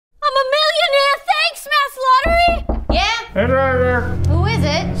Who is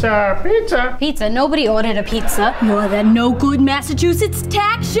it? It's pizza. Pizza? Nobody ordered a pizza. You're that no-good Massachusetts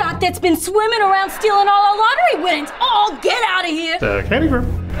tax shark that's been swimming around stealing all our lottery winnings. Oh, get out of here. It's Candy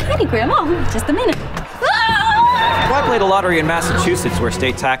Graham. Candy Graham? Oh, just a minute. Why play the lottery in Massachusetts, where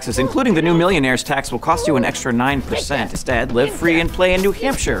state taxes, including the new millionaire's tax, will cost you an extra 9%? Instead, live free and play in New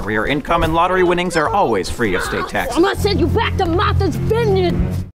Hampshire, where your income and lottery winnings are always free of state taxes. I'm gonna send you back to Martha's Vineyard.